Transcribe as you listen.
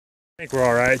I think we're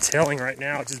all right. It's hailing right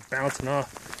now, it's just bouncing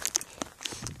off.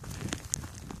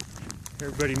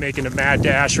 Everybody making a mad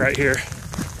dash right here.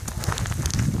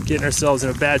 Getting ourselves in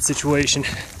a bad situation.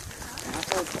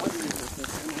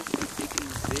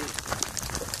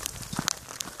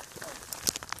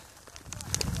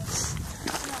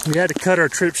 We had to cut our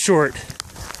trip short,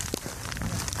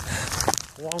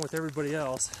 along with everybody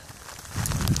else.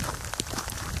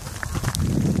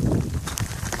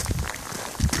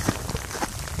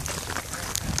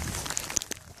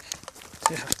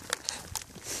 Yeah.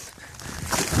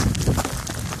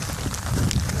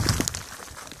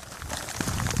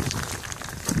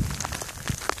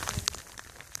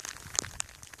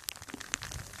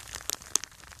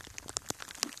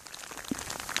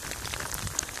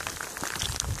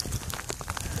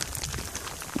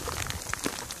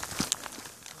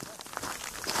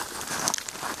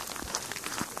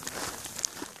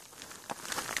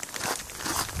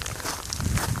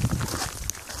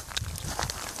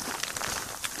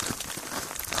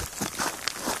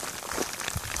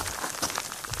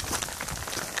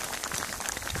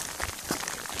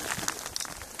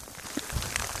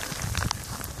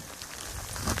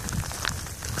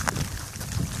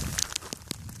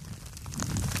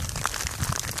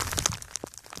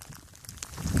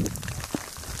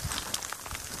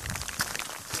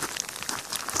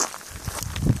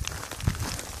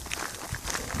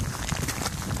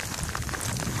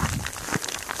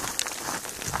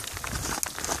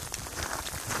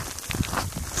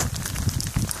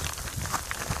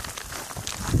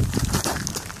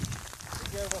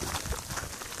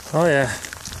 Oh yeah.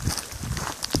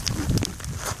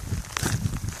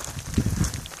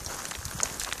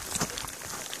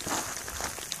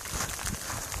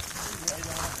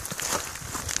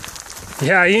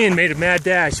 Yeah, Ian made a mad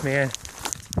dash, man.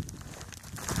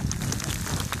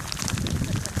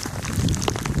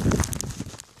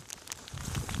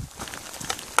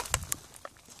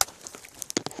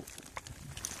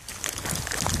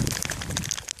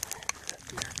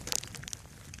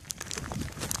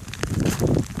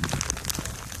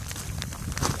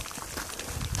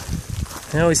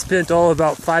 Now we spent all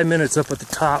about 5 minutes up at the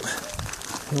top,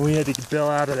 and we had to bail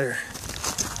out of there.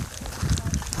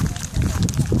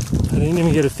 I didn't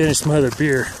even get to finish my other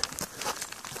beer,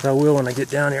 but I will when I get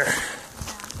down here.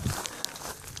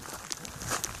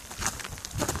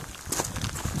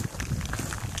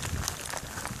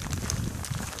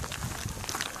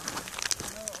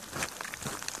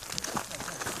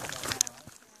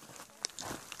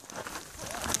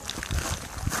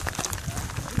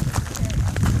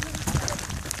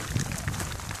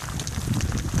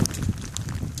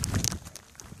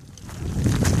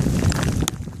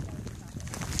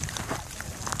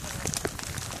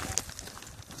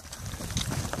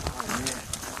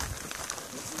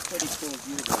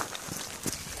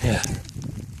 Yeah.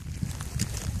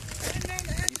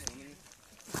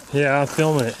 Yeah, I'm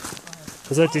filming it.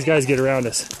 Let's let these guys get around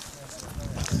us.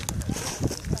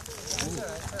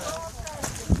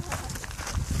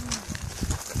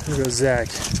 Here goes Zach.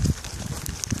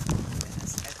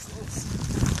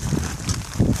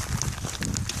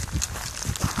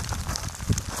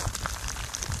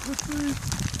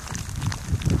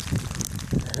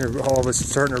 Here, all of us are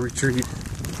starting to retreat.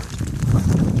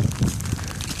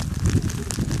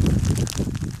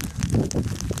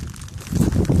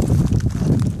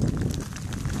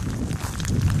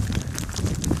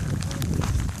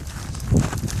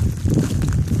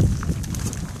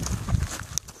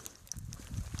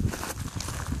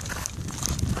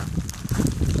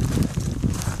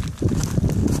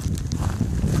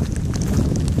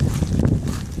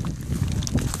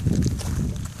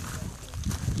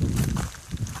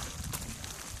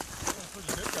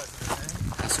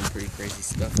 Pretty crazy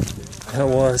stuff. That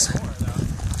was.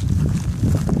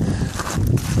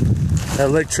 That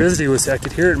electricity was, I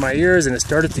could hear it in my ears and it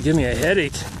started to give me a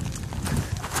headache.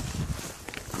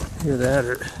 Hear that,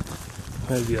 or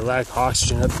might be a lack of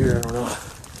oxygen up here, I don't know.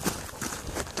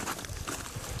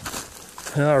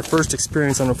 Now our first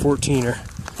experience on a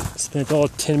 14er. Spent all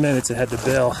 10 minutes and had to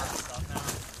bail.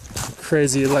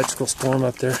 Crazy electrical storm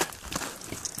up there.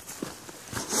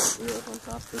 We were up on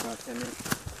top for about 10 minutes.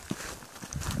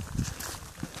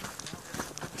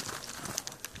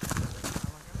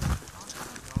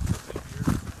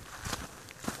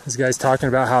 This guy's talking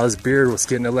about how his beard was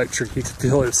getting electric. He could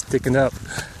feel it was sticking up.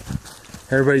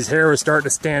 Everybody's hair was starting to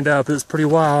stand up. It was pretty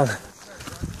wild.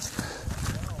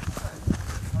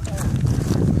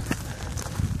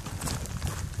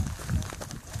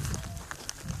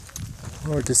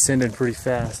 We're descending pretty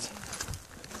fast.